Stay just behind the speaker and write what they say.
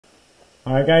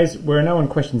Alright guys, we're now on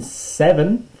question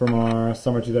 7 from our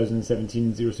summer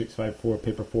 2017-0654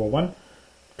 paper 4-1.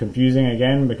 Confusing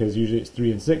again because usually it's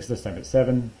 3 and 6, this time it's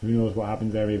 7. Who knows what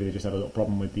happens there, maybe they just had a little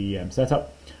problem with the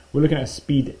setup. We're looking at a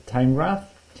speed time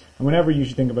graph, and whenever you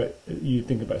should think about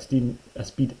a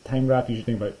speed time graph, you should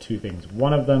think about two things.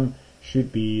 One of them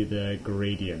should be the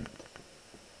gradient.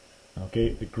 Okay,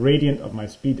 the gradient of my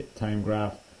speed time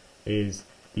graph is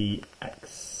the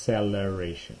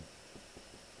acceleration.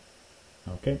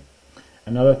 Okay,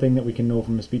 another thing that we can know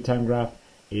from a speed time graph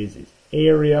is its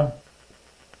area,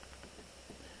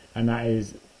 and that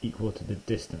is equal to the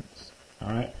distance.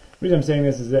 Alright, the reason I'm saying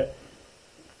this is that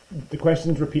the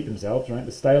questions repeat themselves, right?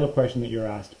 The style of question that you're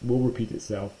asked will repeat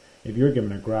itself. If you're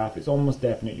given a graph, it's almost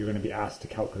definite you're going to be asked to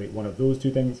calculate one of those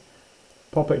two things.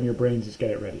 Pop it in your brain, just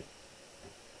get it ready.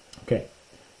 Okay,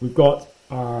 we've got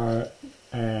our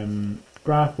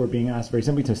graph. We're being asked very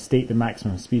simply to state the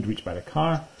maximum speed reached by the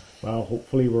car. Well,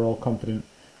 hopefully we're all confident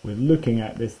with looking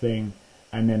at this thing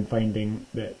and then finding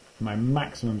that my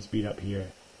maximum speed up here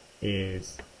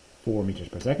is 4 meters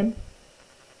per second.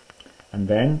 And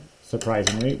then,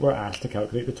 surprisingly, we're asked to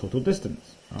calculate the total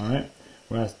distance. Alright,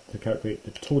 we're asked to calculate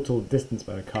the total distance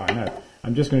by the car. Now,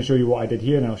 I'm just going to show you what I did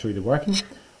here and I'll show you the working.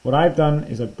 What I've done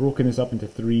is I've broken this up into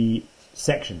 3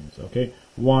 sections. Okay,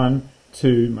 1,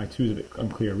 2, my 2 is a bit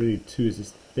unclear, really 2 is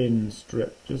this thin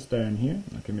strip just down here.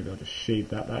 Okay, maybe I'll just shade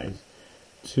that. That is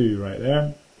 2 right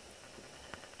there.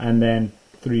 And then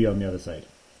 3 on the other side.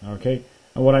 Okay,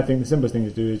 and what I think the simplest thing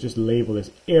to do is just label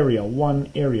this area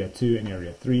 1, area 2, and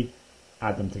area 3,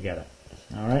 add them together.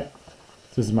 Alright,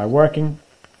 so this is my working.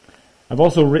 I've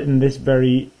also written this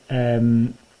very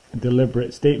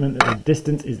deliberate statement that the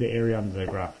distance is the area under the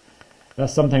graph.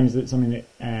 That's sometimes something that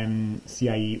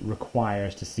CIE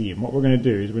requires to see. And what we're going to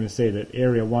do is we're going to say that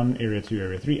area 1, area 2,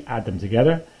 area 3, add them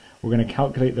together. We're going to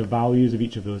calculate the values of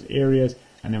each of those areas,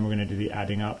 and then we're going to do the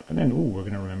adding up, and then we're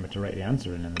going to remember to write the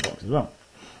answer in the box as well.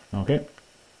 Okay.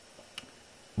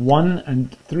 1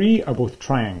 and 3 are both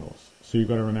triangles, so you've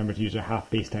got to remember to use a half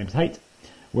base times height,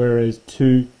 whereas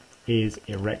 2 is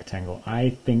a rectangle.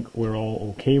 I think we're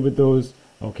all okay with those.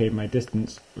 Okay, my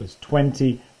distance was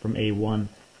 20 from A1,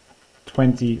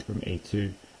 20 from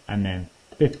A2, and then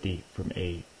 50 from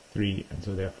A3, and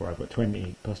so therefore I've got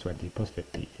 20 plus 20 plus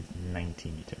 50 is 90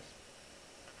 meters.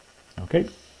 Okay.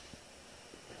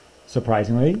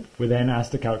 Surprisingly, we're then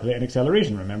asked to calculate an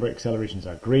acceleration. Remember, accelerations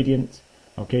are gradients.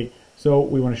 Okay, so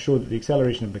we want to show that the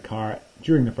acceleration of the car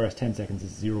during the first 10 seconds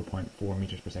is 0.4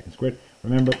 meters per second squared.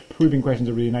 Remember, proving questions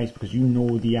are really nice because you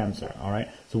know the answer. All right,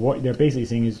 so what they're basically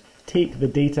saying is take the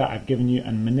data I've given you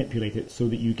and manipulate it so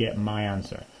that you get my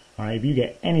answer. All right, if you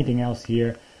get anything else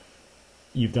here,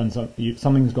 you've done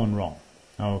something's gone wrong.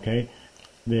 Okay,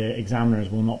 the examiners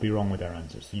will not be wrong with their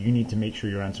answers, so you need to make sure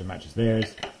your answer matches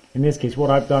theirs. In this case, what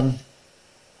I've done,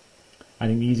 I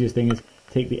think the easiest thing is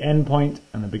take the end point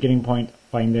and the beginning point,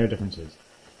 find their differences.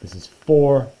 This is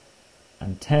 4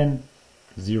 and 10,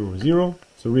 0, 0.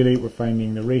 So really we're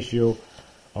finding the ratio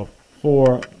of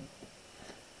 4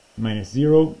 minus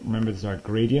 0. Remember, this is our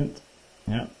gradient.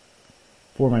 Yeah.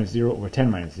 4 minus 0 over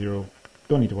 10 minus 0.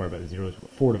 Don't need to worry about the zeros.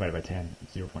 4 divided by 10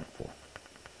 is 0.4.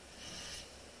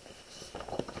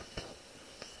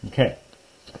 Okay.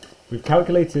 We've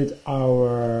calculated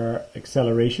our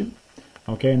acceleration.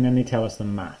 Okay, and then they tell us the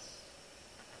mass.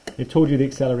 They've told you the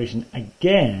acceleration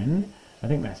again. I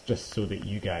think that's just so that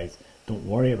you guys don't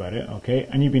worry about it, okay?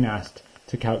 And you've been asked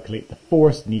to calculate the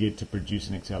force needed to produce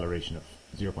an acceleration of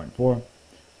 0.4.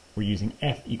 We're using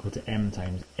F equal to M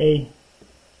times A.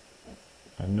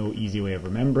 I have no easy way of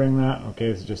remembering that,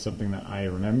 okay? This is just something that I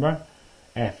remember.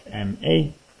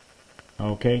 FMA,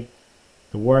 okay?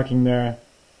 The working there,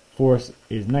 force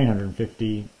is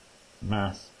 950,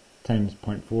 mass times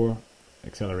 0.4,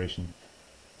 acceleration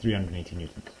 380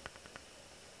 newtons.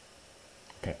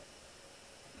 Okay.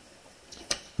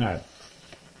 Now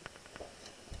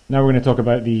we're going to talk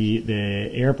about the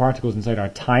air particles inside our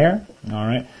tire. All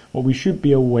right. What we should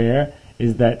be aware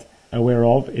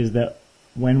of is that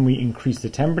when we increase the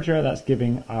temperature, that's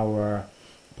giving our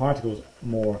particles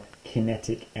more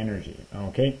kinetic energy.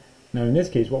 Okay. Now in this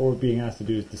case, what we're being asked to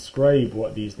do is describe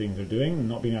what these things are doing, and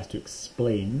not being asked to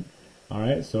explain. All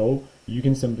right. So you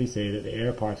can simply say that the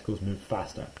air particles move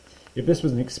faster. If this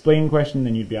was an explain question,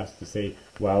 then you'd be asked to say,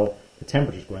 well, the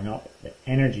temperature is going up, the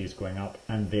energy is going up,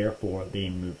 and therefore they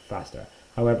move faster.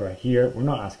 However, here we're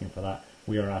not asking for that.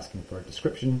 We are asking for a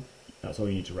description. That's all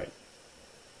you need to write.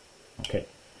 Okay.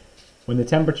 When the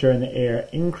temperature in the air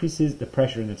increases, the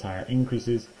pressure in the tire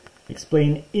increases.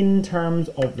 Explain in terms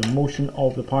of the motion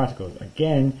of the particles.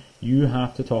 Again, you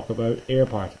have to talk about air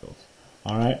particles.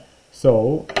 All right.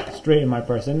 So, straight in my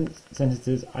first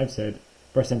sentence, I've said,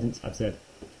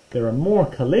 there are more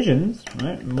collisions,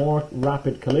 right? More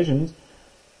rapid collisions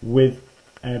with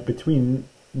between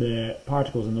the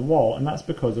particles in the wall, and that's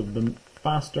because of the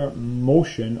faster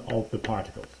motion of the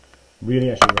particles.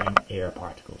 Really, I should write air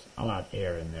particles. I'll add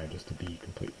air in there just to be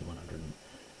completely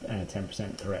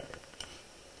 110% correct.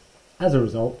 As a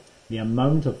result, the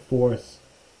amount of force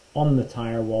on the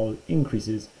tire wall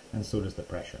increases, and so does the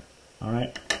pressure.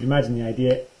 Alright, imagine the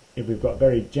idea, if we've got a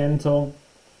very gentle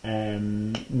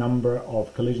number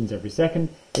of collisions every second,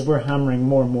 if we're hammering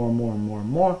more and more and more and more and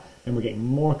more, then we're getting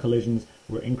more collisions,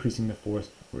 we're increasing the force,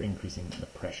 we're increasing the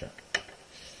pressure.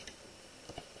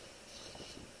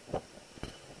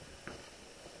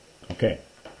 Okay.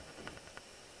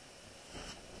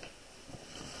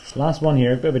 Last one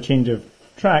here, a bit of a change of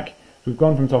track. We've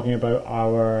gone from talking about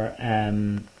our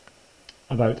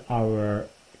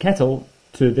kettle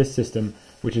to this system,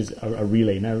 which is a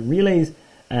relay. Now, relays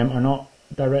are not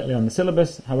directly on the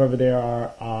syllabus, however, they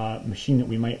are a machine that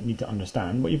we might need to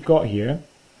understand. What you've got here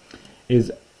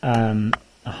is a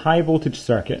high voltage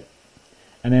circuit,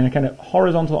 and then a kind of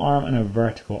horizontal arm and a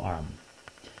vertical arm.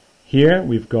 Here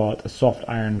we've got a soft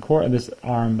iron core, and this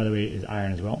arm, by the way, is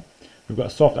iron as well. We've got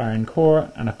a soft iron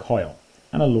core and a coil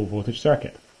and a low voltage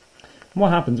circuit. And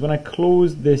what happens when I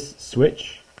close this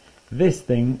switch? This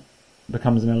thing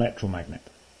becomes an electromagnet.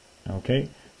 Okay,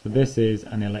 so this is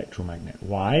an electromagnet.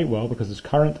 Why? Well, because there's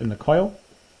current in the coil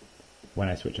when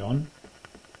I switch on.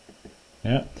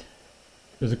 Yeah,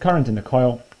 there's a current in the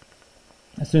coil.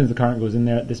 As soon as the current goes in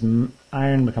there, this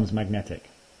iron becomes magnetic.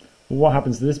 Well, what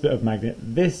happens to this bit of magnet?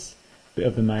 This bit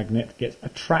of the magnet gets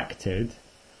attracted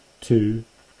to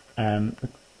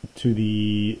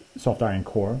the soft iron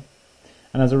core,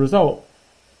 and as a result,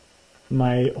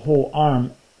 my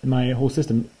whole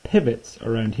system pivots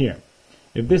around here.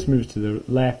 If this moves to the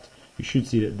left, you should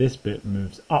see that this bit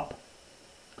moves up.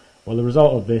 Well, the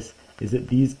result of this is that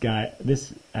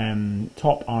this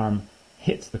top arm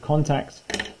hits the contacts,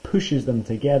 pushes them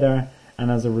together,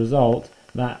 and as a result,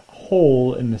 that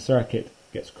hole in the circuit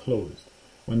gets closed.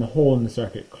 When the hole in the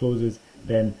circuit closes,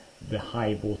 then the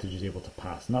high voltage is able to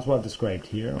pass. And that's what I've described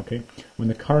here, okay? When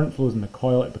the current flows in the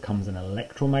coil, it becomes an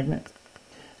electromagnet.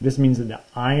 This means that the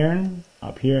iron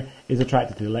up here is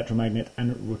attracted to the electromagnet and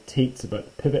it rotates about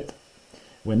the pivot.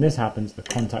 When this happens, the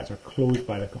contacts are closed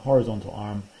by the horizontal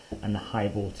arm and the high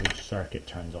voltage circuit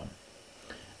turns on.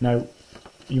 Now,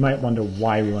 you might wonder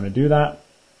why we want to do that.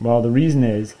 Well, the reason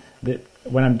is that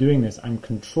when I'm doing this, I'm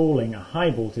controlling a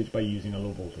high voltage by using a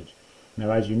low voltage.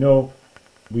 Now, as you know,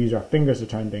 we use our fingers to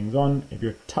turn things on. If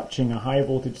you're touching a high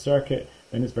voltage circuit,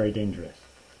 then it's very dangerous.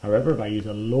 However, if I use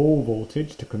a low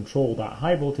voltage to control that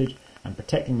high voltage, I'm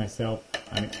protecting myself,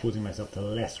 I'm exposing myself to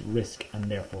less risk and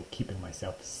therefore keeping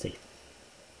myself safe.